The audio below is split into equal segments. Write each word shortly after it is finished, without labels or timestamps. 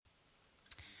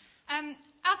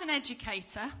As an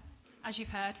educator, as you've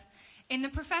heard, in the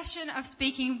profession of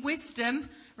speaking wisdom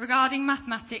regarding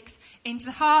mathematics into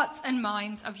the hearts and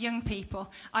minds of young people,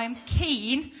 I am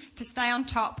keen to stay on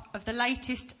top of the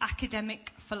latest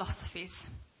academic philosophies.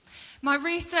 My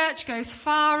research goes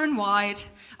far and wide,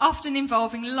 often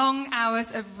involving long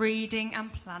hours of reading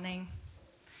and planning.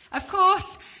 Of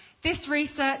course, this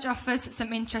research offers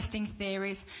some interesting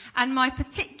theories, and my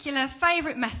particular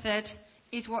favourite method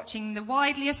is watching the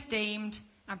widely esteemed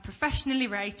and professionally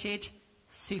rated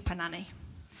Super Nanny.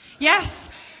 Yes,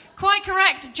 quite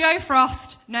correct, Jo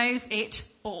Frost knows it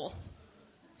all.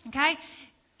 Okay?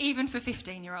 Even for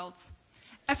 15-year-olds.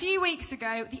 A few weeks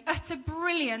ago, the utter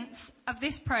brilliance of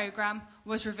this programme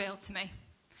was revealed to me.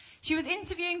 She was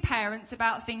interviewing parents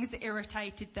about things that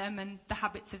irritated them and the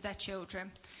habits of their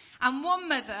children. And one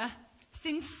mother,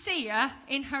 sincere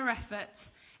in her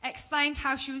efforts, explained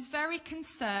how she was very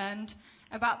concerned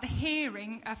about the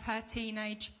hearing of her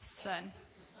teenage son.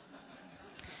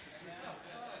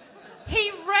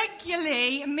 He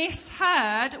regularly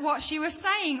misheard what she was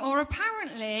saying, or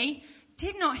apparently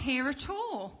did not hear at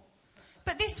all.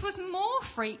 But this was more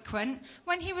frequent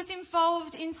when he was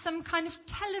involved in some kind of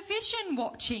television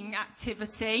watching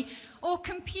activity or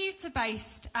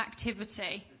computer-based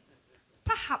activity.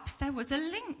 Perhaps there was a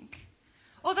link.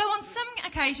 Although on some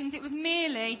occasions it was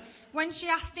merely when she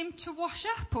asked him to wash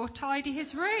up or tidy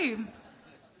his room.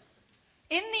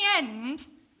 In the end,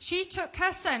 she took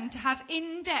her son to have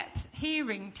in-depth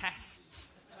hearing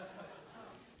tests.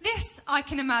 This, I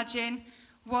can imagine,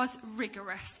 was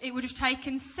rigorous. It would have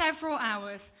taken several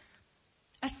hours,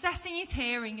 assessing his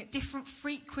hearing at different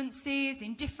frequencies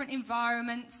in different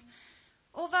environments,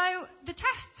 although the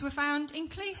tests were found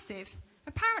inclusive.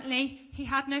 Apparently, he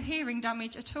had no hearing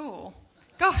damage at all.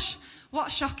 Gosh,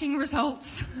 what shocking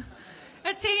results.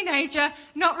 A teenager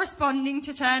not responding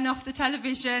to turn off the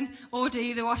television or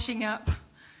do the washing up.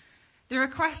 The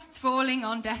requests falling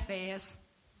on deaf ears.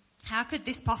 How could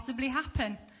this possibly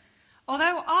happen?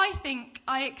 Although I think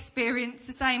I experience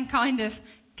the same kind of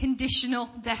conditional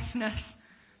deafness.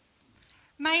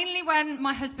 Mainly when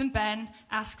my husband Ben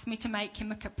asks me to make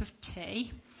him a cup of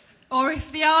tea, or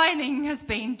if the ironing has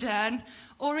been done,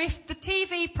 or if the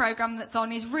TV programme that's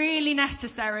on is really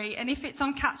necessary, and if it's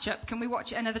on catch-up, can we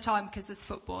watch it another time because there's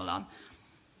football on?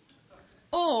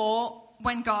 Or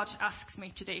when God asks me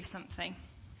to do something.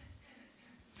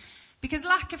 Because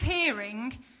lack of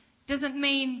hearing doesn't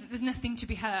mean that there's nothing to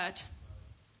be heard.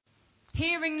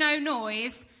 Hearing no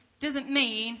noise doesn't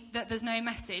mean that there's no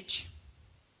message.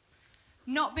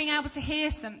 Not being able to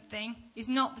hear something is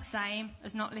not the same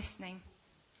as not listening.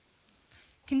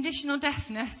 Conditional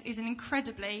deafness is an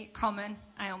incredibly common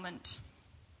ailment.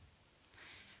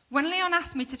 When Leon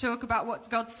asked me to talk about what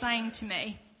God's saying to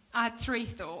me, I had 3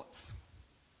 thoughts.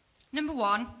 Number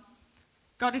 1,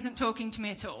 God isn't talking to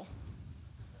me at all.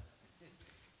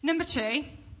 Number 2,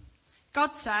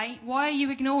 God say, why are you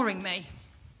ignoring me?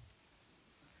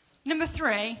 Number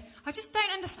 3, I just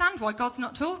don't understand why God's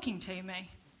not talking to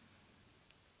me.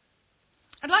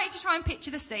 I'd like you to try and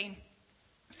picture the scene.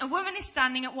 A woman is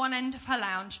standing at one end of her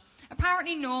lounge.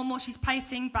 Apparently normal, she's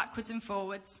pacing backwards and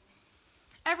forwards.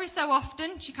 Every so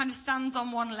often, she kind of stands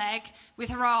on one leg with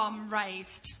her arm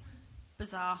raised.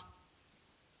 Bizarre.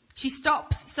 She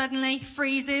stops suddenly,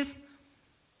 freezes.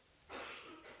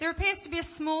 There appears to be a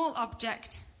small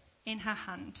object in her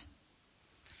hand.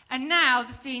 And now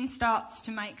the scene starts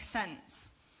to make sense.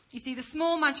 You see, the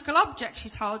small magical object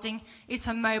she's holding is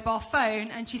her mobile phone,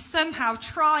 and she's somehow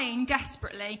trying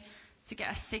desperately to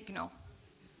get a signal.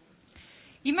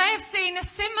 You may have seen a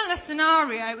similar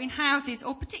scenario in houses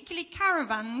or particularly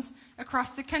caravans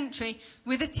across the country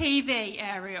with a TV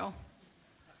aerial.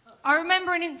 I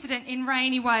remember an incident in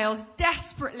rainy Wales,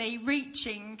 desperately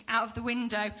reaching out of the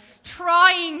window,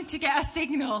 trying to get a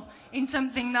signal in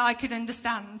something that I could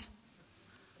understand.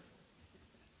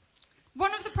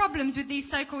 One of the problems with these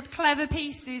so-called clever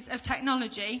pieces of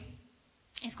technology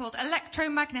is called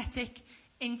electromagnetic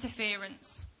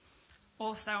interference,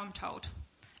 or so I'm told.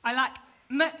 I lack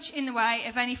much in the way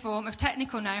of any form of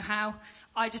technical know-how.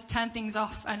 I just turn things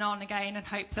off and on again and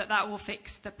hope that that will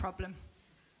fix the problem.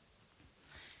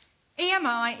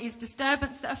 EMI is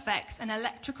disturbance that affects an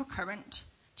electrical current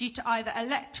due to either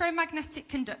electromagnetic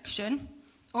conduction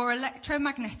or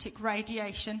electromagnetic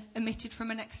radiation emitted from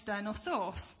an external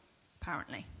source,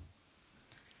 apparently.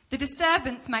 The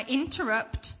disturbance may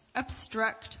interrupt,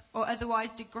 obstruct, or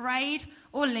otherwise degrade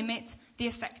or limit the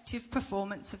effective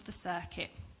performance of the circuit,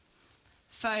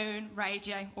 phone,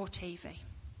 radio, or TV.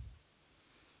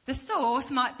 The source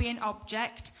might be an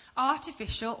object,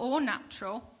 artificial or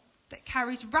natural, that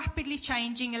carries rapidly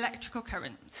changing electrical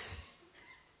currents.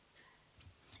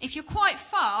 If you're quite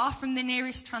far from the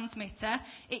nearest transmitter,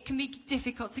 it can be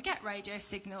difficult to get radio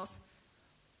signals,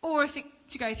 or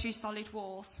to go through solid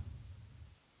walls.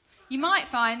 You might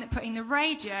find that putting the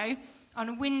radio on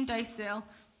a windowsill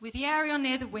with the aerial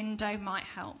near the window might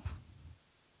help.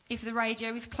 If the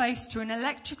radio is close to an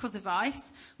electrical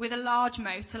device with a large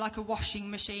motor like a washing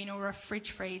machine or a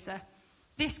fridge freezer,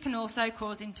 this can also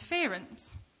cause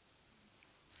interference.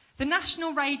 The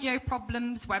National Radio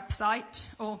Problems website,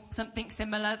 or something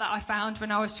similar that I found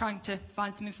when I was trying to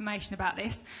find some information about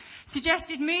this,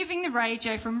 suggested moving the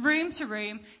radio from room to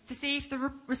room to see if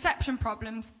the reception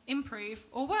problems improve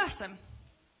or worsen.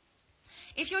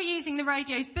 If you're using the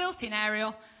radio's built-in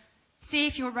aerial, see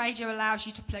if your radio allows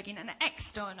you to plug in an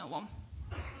external one.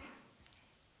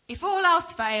 If all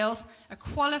else fails, a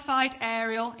qualified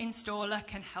aerial installer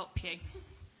can help you.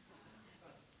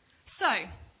 So,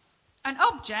 an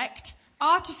object,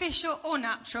 artificial or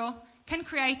natural, can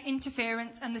create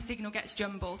interference and the signal gets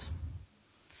jumbled.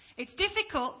 It's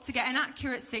difficult to get an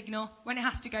accurate signal when it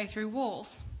has to go through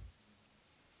walls.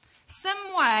 Some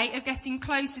way of getting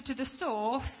closer to the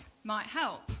source might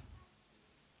help.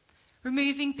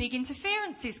 Removing big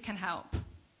interferences can help.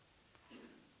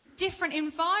 Different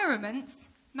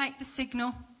environments make the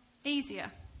signal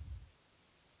easier.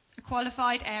 A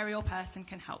qualified aerial person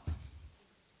can help.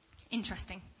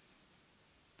 Interesting.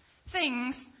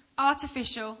 Things,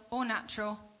 artificial or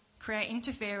natural, create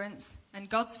interference and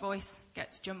God's voice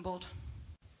gets jumbled.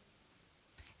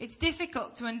 It's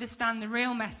difficult to understand the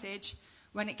real message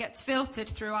when it gets filtered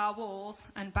through our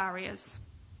walls and barriers.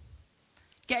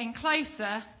 Getting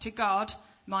closer to God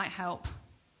might help.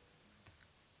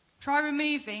 Try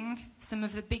removing some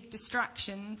of the big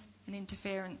distractions and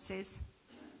interferences.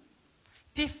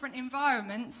 Different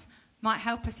environments might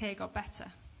help us hear God better.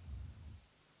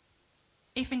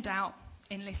 If in doubt,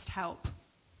 enlist help.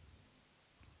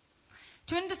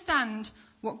 To understand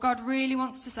what God really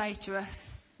wants to say to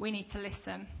us, we need to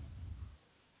listen.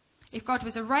 If God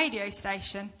was a radio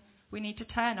station, we need to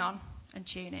turn on and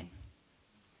tune in.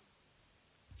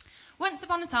 Once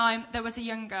upon a time, there was a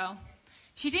young girl.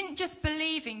 She didn't just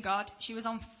believe in God, she was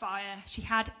on fire. She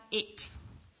had it.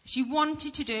 She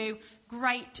wanted to do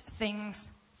great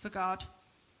things for God.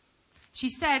 She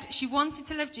said she wanted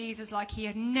to love Jesus like he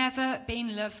had never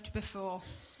been loved before.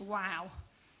 Wow.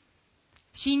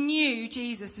 She knew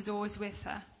Jesus was always with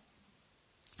her.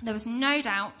 There was no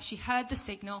doubt she heard the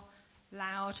signal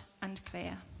loud and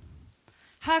clear.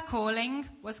 Her calling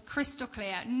was crystal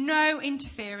clear. No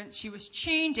interference. She was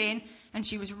tuned in and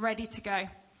she was ready to go.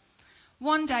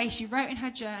 One day she wrote in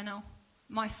her journal,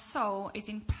 "My soul is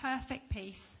in perfect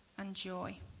peace and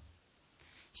joy."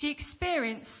 She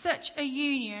experienced such a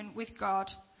union with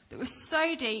God that was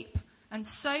so deep and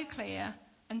so clear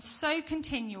and so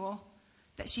continual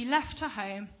that she left her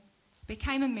home,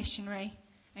 became a missionary,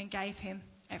 and gave him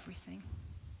everything.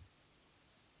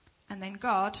 And then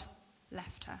God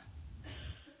left her.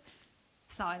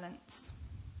 Silence.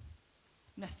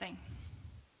 Nothing.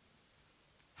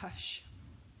 Hush.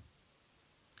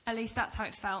 At least that's how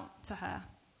it felt to her.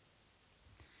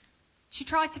 She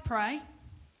tried to pray.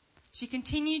 She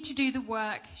continued to do the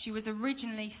work she was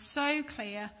originally so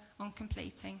clear on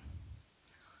completing.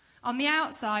 On the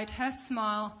outside, her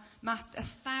smile masked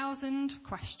 1,000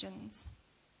 questions.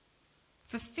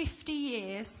 For 50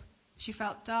 years, she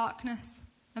felt darkness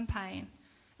and pain,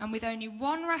 and with only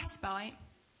one respite,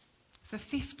 for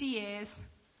 50 years,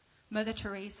 Mother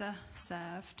Teresa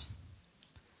served,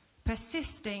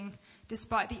 persisting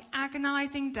despite the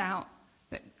agonizing doubt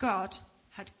that God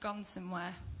had gone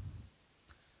somewhere.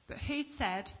 But who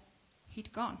said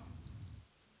he'd gone?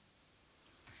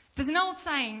 There's an old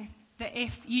saying that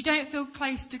if you don't feel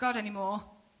close to God anymore,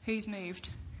 who's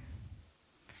moved?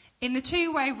 In the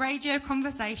two-way radio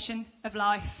conversation of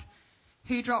life,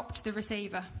 who dropped the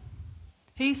receiver?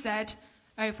 Who said,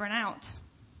 over and out?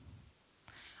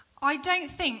 I don't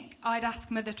think I'd ask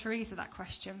Mother Teresa that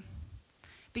question,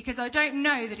 because I don't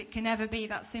know that it can ever be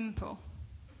that simple.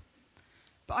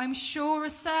 But I'm sure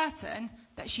as certain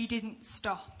that she didn't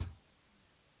stop.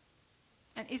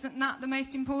 And isn't that the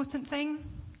most important thing?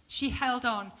 She held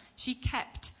on. She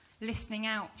kept listening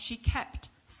out. She kept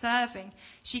serving.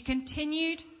 She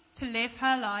continued to live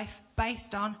her life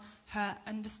based on her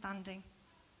understanding.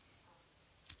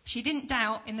 She didn't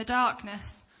doubt in the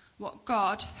darkness what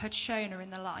God had shown her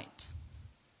in the light.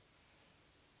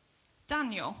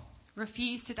 Daniel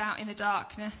refused to doubt in the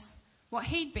darkness what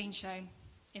he'd been shown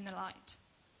in the light.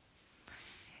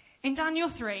 In Daniel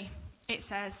 3, it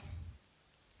says,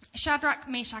 Shadrach,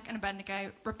 Meshach, and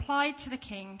Abednego replied to the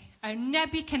king, "O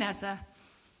Nebuchadnezzar,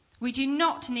 We do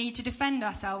not need to defend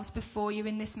ourselves before you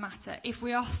in this matter. If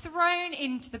we are thrown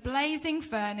into the blazing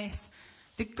furnace,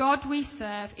 the God we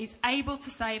serve is able to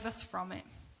save us from it,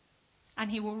 and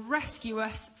he will rescue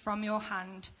us from your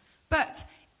hand. But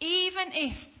even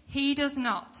if he does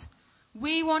not,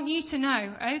 we want you to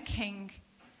know, O king,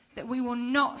 that we will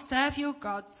not serve your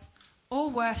gods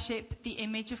or worship the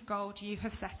image of gold you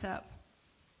have set up."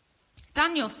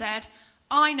 Daniel said,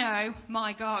 "I know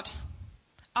my God.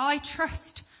 I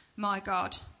trust my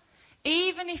God.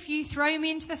 Even if you throw me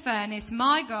into the furnace,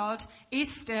 my God is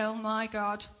still my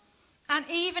God. And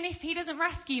even if he doesn't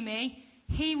rescue me,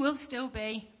 he will still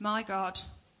be my God.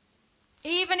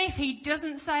 Even if he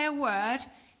doesn't say a word,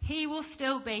 he will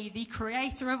still be the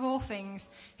creator of all things.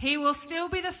 He will still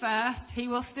be the first, he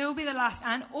will still be the last,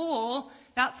 and all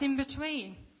that's in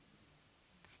between.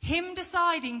 Him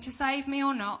deciding to save me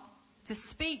or not, to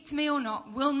speak to me or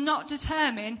not, will not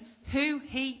determine who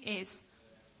he is."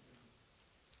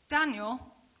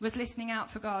 Daniel was listening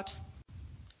out for God.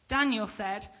 Daniel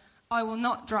said, "I will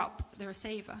not drop the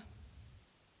receiver."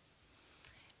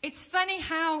 It's funny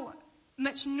how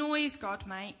much noise God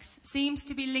makes seems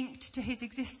to be linked to his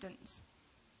existence,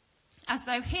 as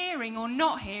though hearing or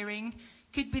not hearing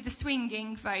could be the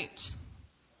swinging vote.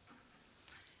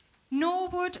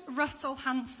 Norwood Russell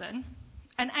Hanson,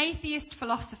 an atheist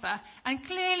philosopher and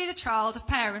clearly the child of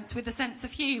parents with a sense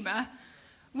of humour,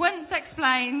 once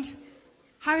explained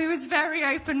how he was very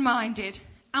open-minded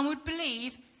and would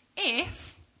believe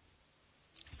if,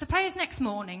 suppose next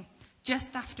morning,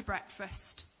 just after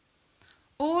breakfast,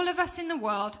 all of us in the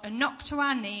world are knocked to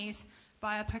our knees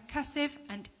by a percussive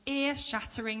and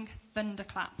ear-shattering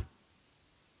thunderclap.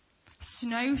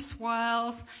 Snow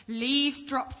swirls, leaves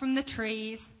drop from the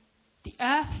trees, the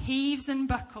earth heaves and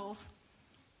buckles.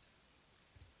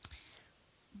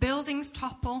 Buildings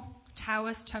topple,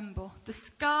 towers tumble. The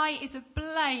sky is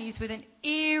ablaze with an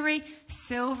eerie,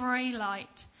 silvery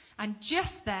light. And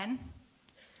just then,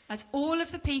 as all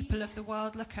of the people of the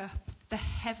world look up, the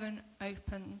heaven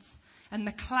opens and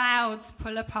the clouds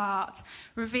pull apart,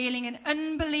 revealing an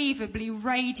unbelievably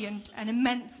radiant and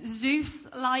immense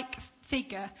Zeus-like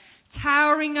figure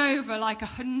towering over like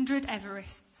 100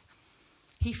 Everests.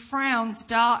 He frowns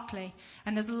darkly,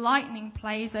 and as lightning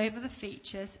plays over the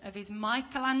features of his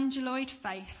Michelangeloid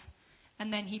face,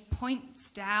 and then he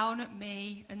points down at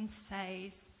me and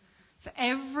says, for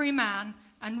every man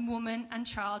and woman and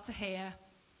child to hear,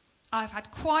 "I've had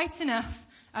quite enough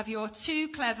of your too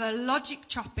clever logic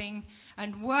chopping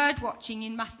and word watching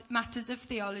in matters of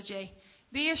theology.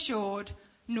 Be assured,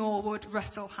 Norwood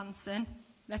Russell Hanson,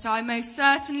 that I most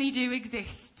certainly do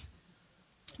exist."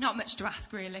 Not much to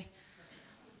ask, really.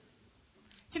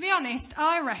 To be honest,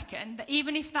 I reckon that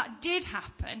even if that did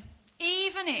happen,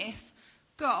 even if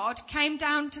God came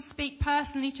down to speak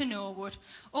personally to Norwood,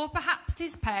 or perhaps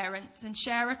his parents, and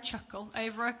share a chuckle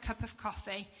over a cup of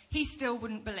coffee, he still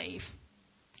wouldn't believe.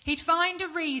 He'd find a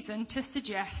reason to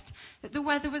suggest that the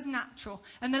weather was natural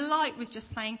and the light was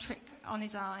just playing trick on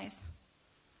his eyes.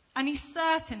 And he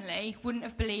certainly wouldn't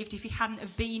have believed if he hadn't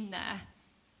have been there.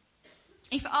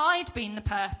 If I'd been the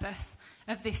purpose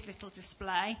of this little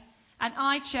display, and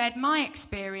I'd shared my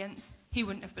experience, he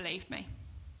wouldn't have believed me.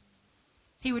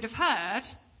 He would have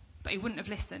heard, but he wouldn't have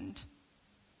listened.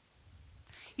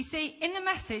 You see, in the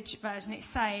Message version it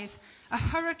says, "A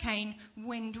hurricane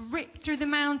wind ripped through the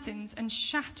mountains and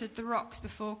shattered the rocks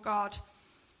before God.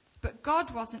 But God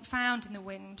wasn't found in the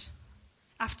wind.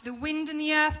 After the wind and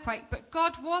the earthquake, but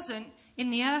God wasn't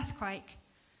in the earthquake.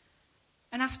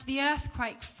 And after the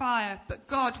earthquake, fire, but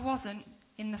God wasn't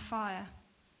in the fire.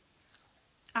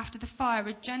 After the fire,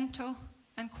 a gentle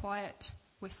and quiet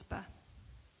whisper."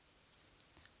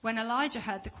 When Elijah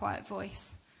heard the quiet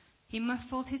voice, he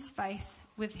muffled his face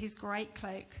with his great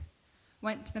cloak,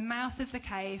 went to the mouth of the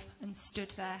cave and stood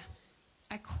there.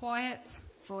 A quiet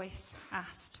voice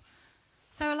asked,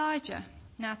 "So Elijah,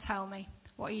 now tell me,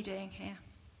 what are you doing here?"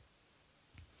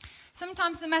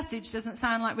 Sometimes the message doesn't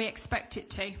sound like we expect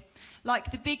it to, like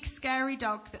the big scary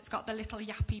dog that's got the little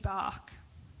yappy bark.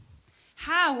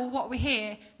 How or what we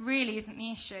hear really isn't the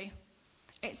issue.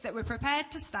 It's that we're prepared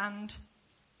to stand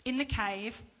in the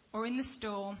cave or in the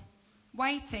storm,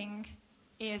 waiting,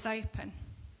 ears open.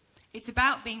 It's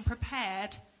about being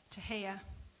prepared to hear.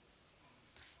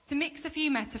 To mix a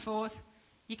few metaphors,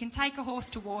 you can take a horse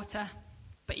to water,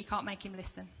 but you can't make him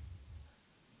listen.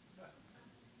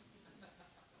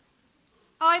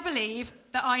 I believe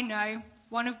that I know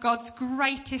one of God's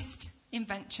greatest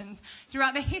inventions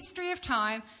throughout the history of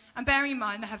time, and bearing in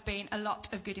mind there have been a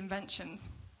lot of good inventions.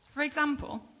 For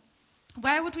example,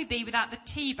 Where would we be without the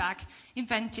tea bag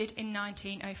invented in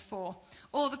 1904?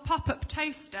 Or the pop-up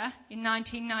toaster in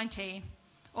 1919?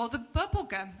 Or the bubble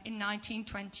gum in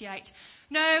 1928?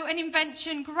 No, an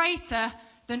invention greater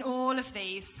than all of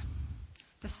these.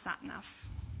 The sat-nav.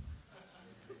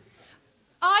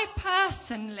 I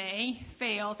personally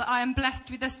feel that I am blessed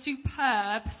with a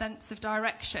superb sense of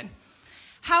direction.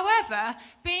 However,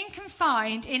 being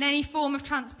confined in any form of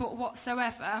transport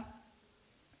whatsoever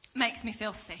makes me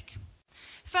feel sick.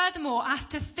 Furthermore,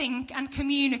 asked to think and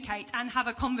communicate and have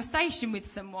a conversation with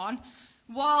someone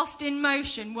whilst in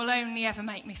motion will only ever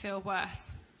make me feel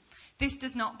worse. This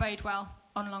does not bode well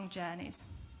on long journeys.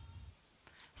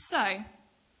 So,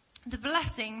 the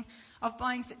blessing of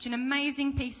buying such an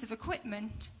amazing piece of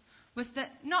equipment was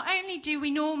that not only do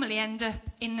we normally end up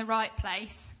in the right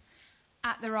place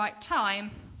at the right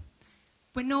time,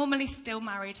 we're normally still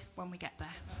married when we get there.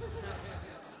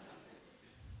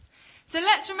 So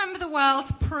let's remember the world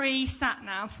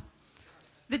pre-sat-nav,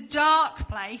 the dark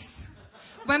place,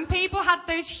 when people had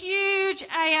those huge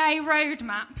AA road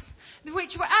maps,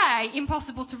 which were A,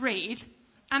 impossible to read,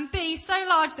 and B, so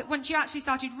large that once you actually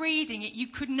started reading it, you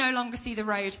could no longer see the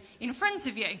road in front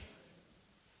of you.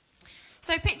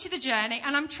 So picture the journey,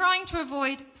 and I'm trying to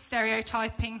avoid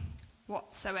stereotyping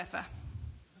whatsoever.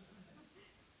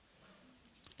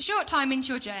 A short time into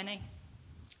your journey,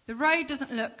 the road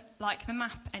doesn't look like the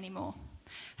map anymore.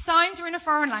 Signs are in a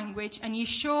foreign language, and you're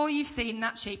sure you've seen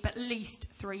that sheep at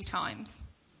least 3 times.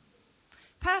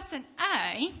 Person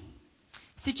A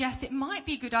suggests it might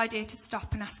be a good idea to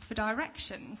stop and ask for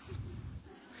directions.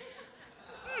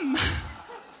 Person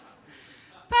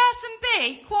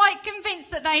B, quite convinced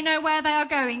that they know where they are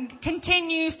going,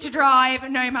 continues to drive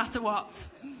no matter what.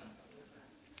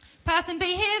 Person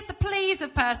B hears the pleas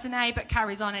of person A but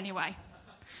carries on anyway.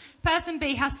 Person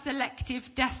B has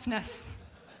selective deafness.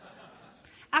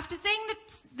 After seeing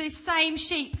the same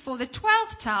sheep for the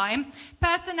 12th time,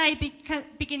 person A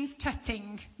begins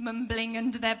tutting, mumbling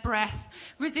under their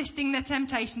breath, resisting the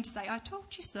temptation to say, "I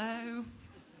told you so."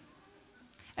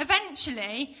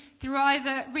 Eventually, through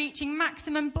either reaching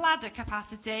maximum bladder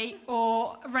capacity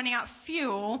or running out of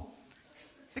fuel,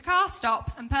 the car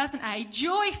stops and person A,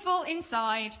 joyful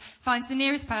inside, finds the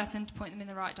nearest person to point them in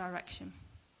the right direction.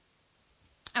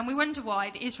 And we wonder why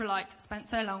the Israelites spent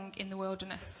so long in the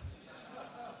wilderness.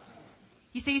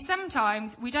 You see,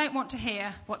 sometimes we don't want to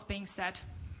hear what's being said.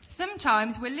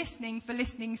 Sometimes we're listening for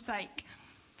listening's sake.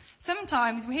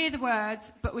 Sometimes we hear the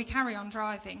words, but we carry on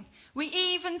driving. We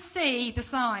even see the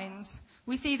signs.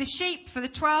 We see the sheep for the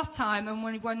 12th time and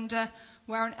we wonder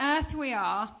where on earth we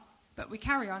are, but we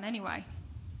carry on anyway.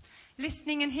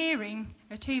 Listening and hearing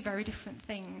are 2 very different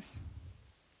things.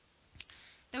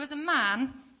 There was a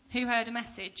man who heard a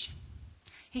message.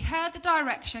 He heard the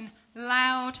direction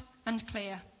loud and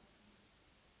clear.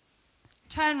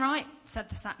 "Turn right," said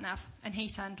the sat-nav, and he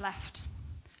turned left.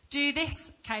 "Do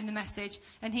this," came the message,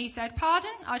 and he said,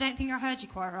 "Pardon, I don't think I heard you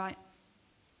quite right."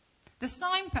 The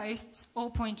signposts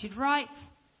all pointed right,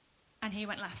 and he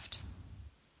went left.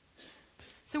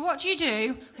 So what do you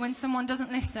do when someone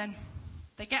doesn't listen?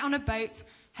 They get on a boat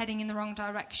heading in the wrong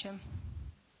direction.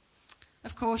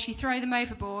 Of course, you throw them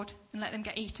overboard and let them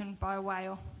get eaten by a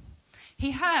whale.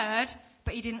 He heard,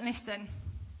 but he didn't listen.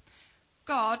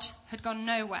 God had gone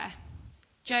nowhere.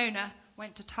 Jonah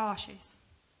went to Tarshish.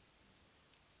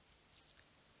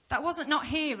 That wasn't not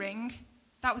hearing,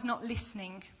 that was not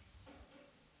listening.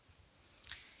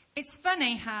 It's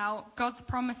funny how God's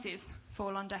promises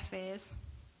fall on deaf ears.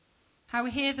 How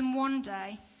we hear them one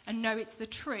day and know it's the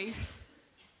truth,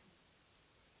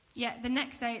 yet the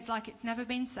next day it's like it's never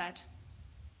been said.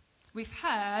 We've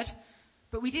heard,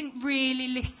 but we didn't really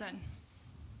listen.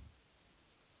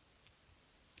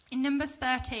 In Numbers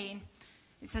 13,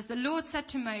 it says, "The Lord said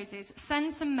to Moses,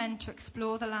 'Send some men to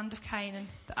explore the land of Canaan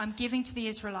that I'm giving to the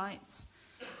Israelites.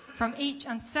 From each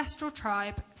ancestral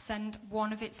tribe, send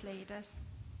one of its leaders.'"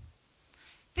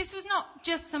 This was not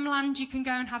just some land you can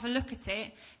go and have a look at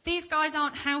it. These guys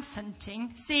aren't house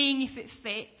hunting, seeing if it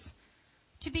fits.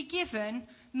 To be given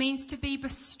means to be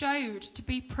bestowed, to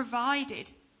be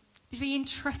provided, to be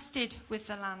entrusted with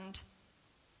the land.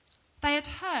 They had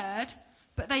heard,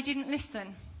 but they didn't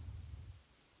listen.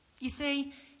 You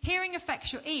see, hearing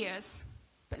affects your ears,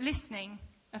 but listening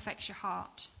affects your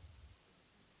heart.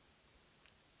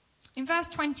 In verse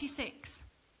 26,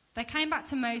 they came back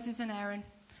to Moses and Aaron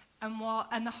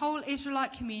and the whole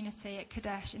Israelite community at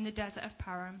Kadesh in the desert of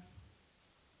Paran.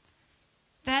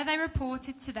 There they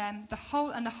reported to them the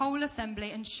whole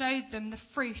assembly and showed them the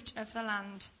fruit of the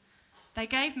land. They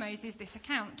gave Moses this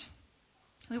account.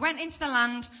 "We went into the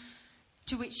land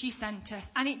to which you sent us,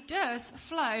 and it does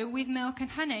flow with milk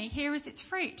and honey. Here is its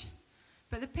fruit.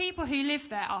 But the people who live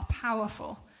there are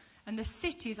powerful, and the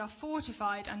cities are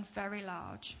fortified and very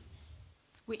large.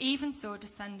 We even saw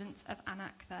descendants of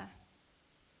Anak there."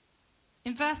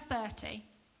 In verse 30,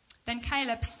 then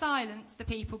Caleb silenced the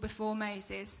people before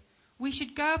Moses. "We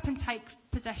should go up and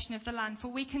take possession of the land, for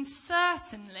we can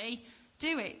certainly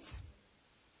do it."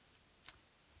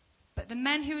 But the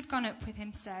men who had gone up with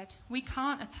him said, "We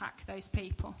can't attack those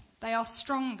people. They are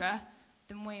stronger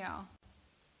than we are."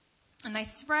 And they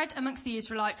spread amongst the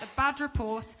Israelites a bad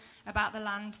report about the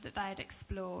land that they had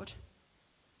explored.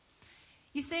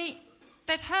 You see,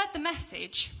 they'd heard the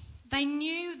message. They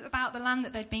knew about the land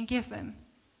that they'd been given.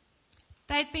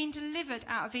 They had been delivered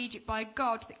out of Egypt by a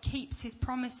God that keeps his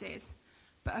promises.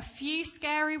 But a few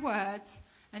scary words,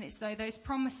 and it's though those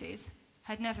promises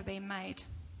had never been made.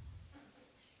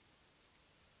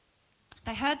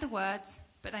 They heard the words,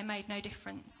 but they made no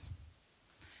difference.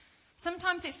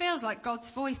 Sometimes it feels like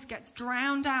God's voice gets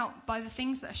drowned out by the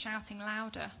things that are shouting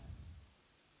louder,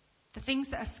 the things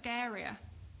that are scarier.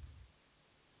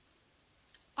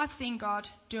 I've seen God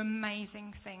do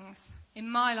amazing things in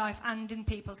my life and in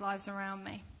people's lives around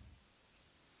me.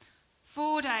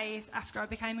 4 days after I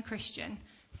became a Christian,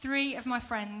 3 of my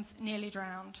friends nearly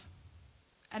drowned.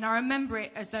 And I remember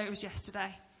it as though it was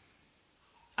yesterday.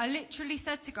 I literally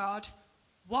said to God,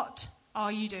 "What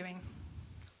are you doing?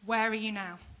 Where are you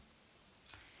now?"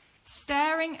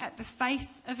 Staring at the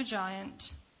face of a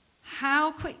giant,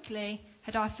 how quickly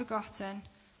had I forgotten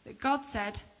that God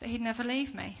said that he'd never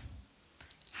leave me?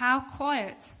 How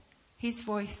quiet his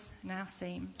voice now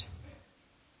seemed.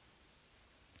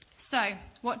 So,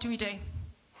 what do we do?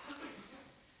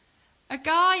 A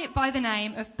guy by the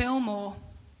name of Bill Moore,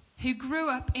 who grew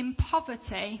up in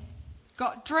poverty,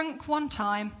 got drunk one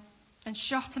time and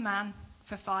shot a man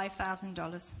for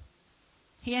 $5,000.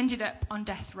 He ended up on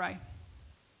death row.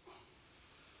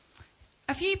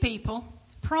 A few people,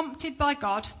 prompted by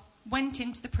God, went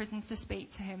into the prisons to speak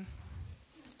to him.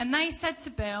 And they said to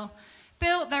Bill,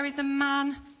 "Bill, there is a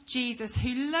man, Jesus,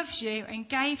 who loves you and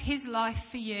gave his life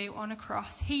for you on a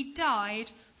cross. He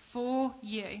died for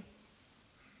you.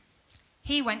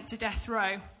 He went to death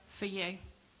row for you."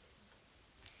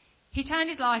 He turned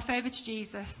his life over to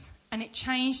Jesus, and it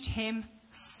changed him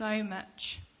so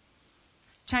much.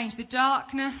 Changed the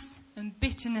darkness and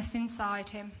bitterness inside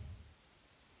him.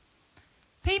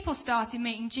 People started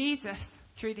meeting Jesus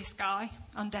through this guy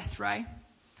on death row.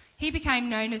 He became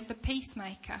known as the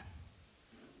peacemaker.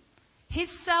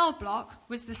 His cell block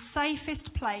was the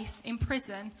safest place in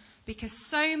prison because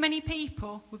so many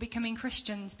people were becoming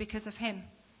Christians because of him.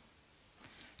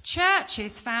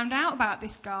 Churches found out about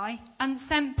this guy and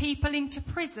sent people into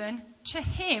prison to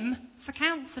him for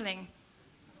counselling.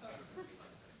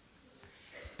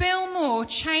 Bill Moore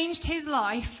changed his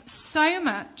life so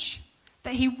much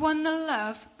that he won the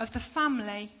love of the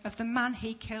family of the man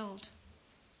he killed.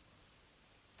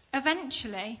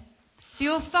 Eventually, the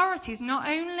authorities not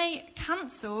only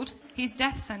cancelled his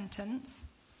death sentence,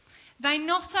 they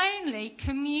not only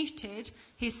commuted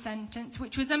his sentence,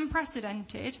 which was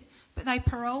unprecedented, but they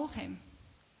paroled him.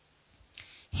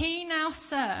 He now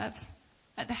serves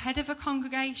at the head of a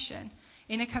congregation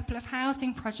in a couple of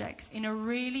housing projects in a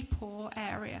really poor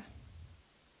area.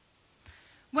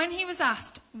 When he was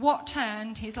asked what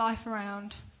turned his life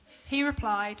around, he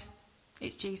replied,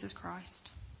 "It's Jesus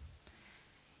Christ."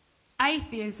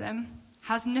 Atheism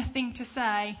has nothing to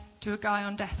say to a guy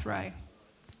on death row,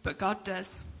 but God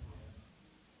does.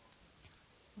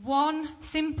 One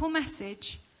simple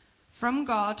message from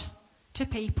God to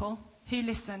people who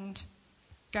listened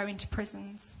go into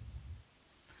prisons.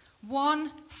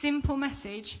 One simple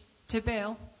message to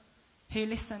Bill who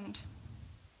listened.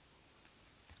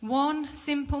 One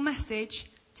simple message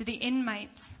to the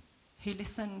inmates who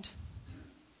listened.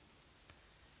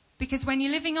 Because when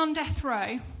you're living on death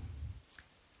row,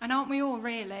 and aren't we all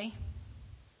really,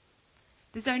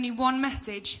 there's only one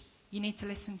message you need to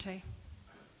listen to.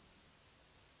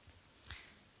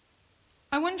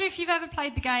 I wonder if you've ever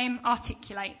played the game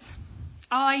Articulate.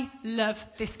 I love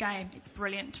this game. It's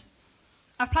brilliant.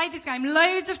 I've played this game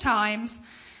loads of times,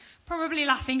 probably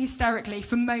laughing hysterically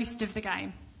for most of the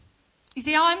game. You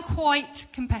see, I'm quite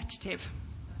competitive,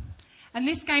 and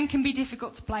this game can be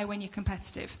difficult to play when you're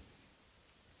competitive.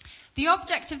 The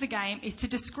object of the game is to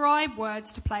describe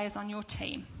words to players on your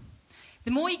team.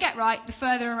 The more you get right, the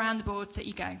further around the board that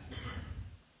you go.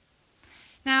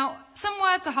 Now, some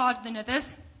words are harder than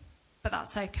others, but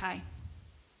that's okay.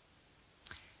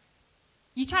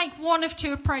 You take one of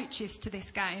two approaches to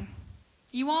this game.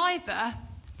 You either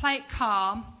play it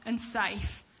calm and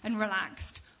safe and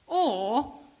relaxed,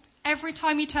 or Every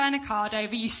time you turn a card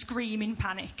over, you scream in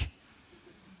panic.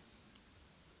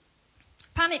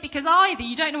 Panic because either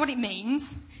you don't know what it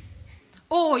means,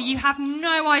 or you have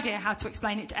no idea how to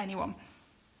explain it to anyone.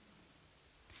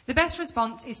 The best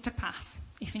response is to pass,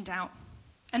 if in doubt.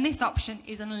 And this option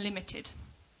is unlimited.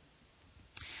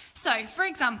 So, for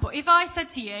example, if I said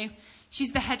to you,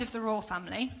 she's the head of the royal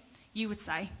family, you would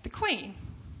say, the Queen.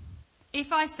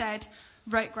 If I said,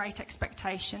 wrote Great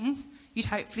Expectations, you'd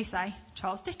hopefully say,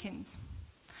 Charles Dickens.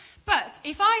 But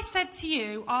if I said to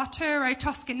you, Arturo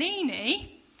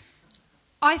Toscanini,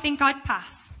 I think I'd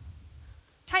pass.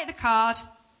 Take the card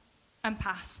and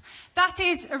pass. That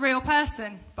is a real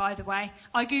person, by the way.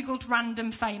 I googled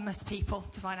random famous people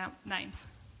to find out names.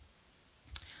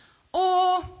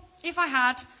 Or if I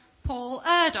had Paul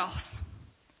Erdos,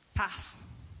 pass.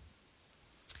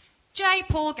 J.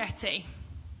 Paul Getty,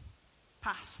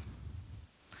 pass.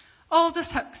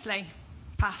 Aldous Huxley,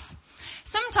 pass.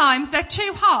 Sometimes they're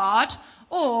too hard,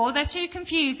 or they're too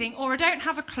confusing, or I don't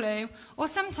have a clue, or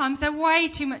sometimes they're way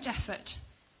too much effort.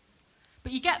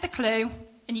 But you get the clue,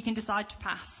 and you can decide to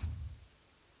pass.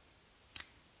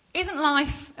 Isn't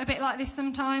life a bit like this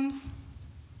sometimes?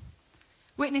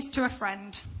 Witness to a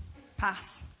friend,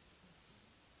 pass.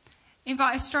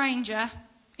 Invite a stranger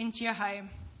into your home,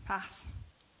 pass.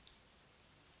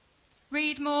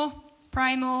 Read more,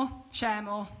 pray more, share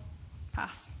more,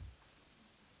 pass.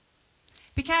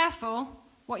 Be careful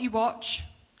what you watch,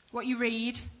 what you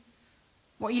read,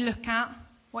 what you look at,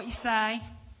 what you say,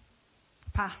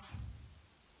 pass.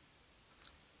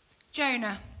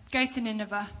 Jonah, go to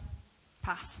Nineveh,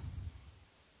 pass.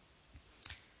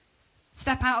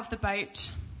 Step out of the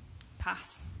boat,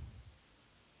 pass.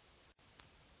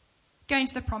 Go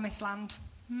into the promised land,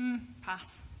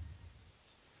 pass.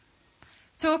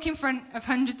 Talk in front of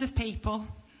hundreds of people,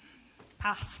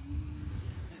 pass.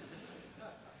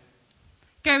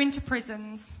 Go into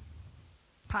prisons,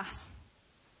 pass.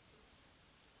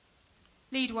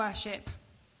 Lead worship,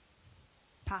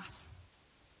 pass.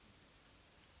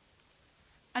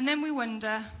 And then we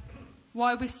wonder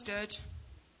why we stood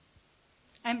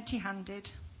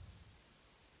empty-handed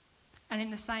and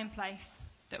in the same place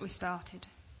that we started.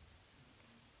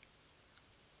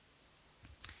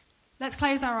 Let's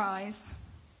close our eyes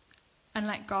and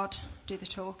let God do the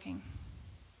talking.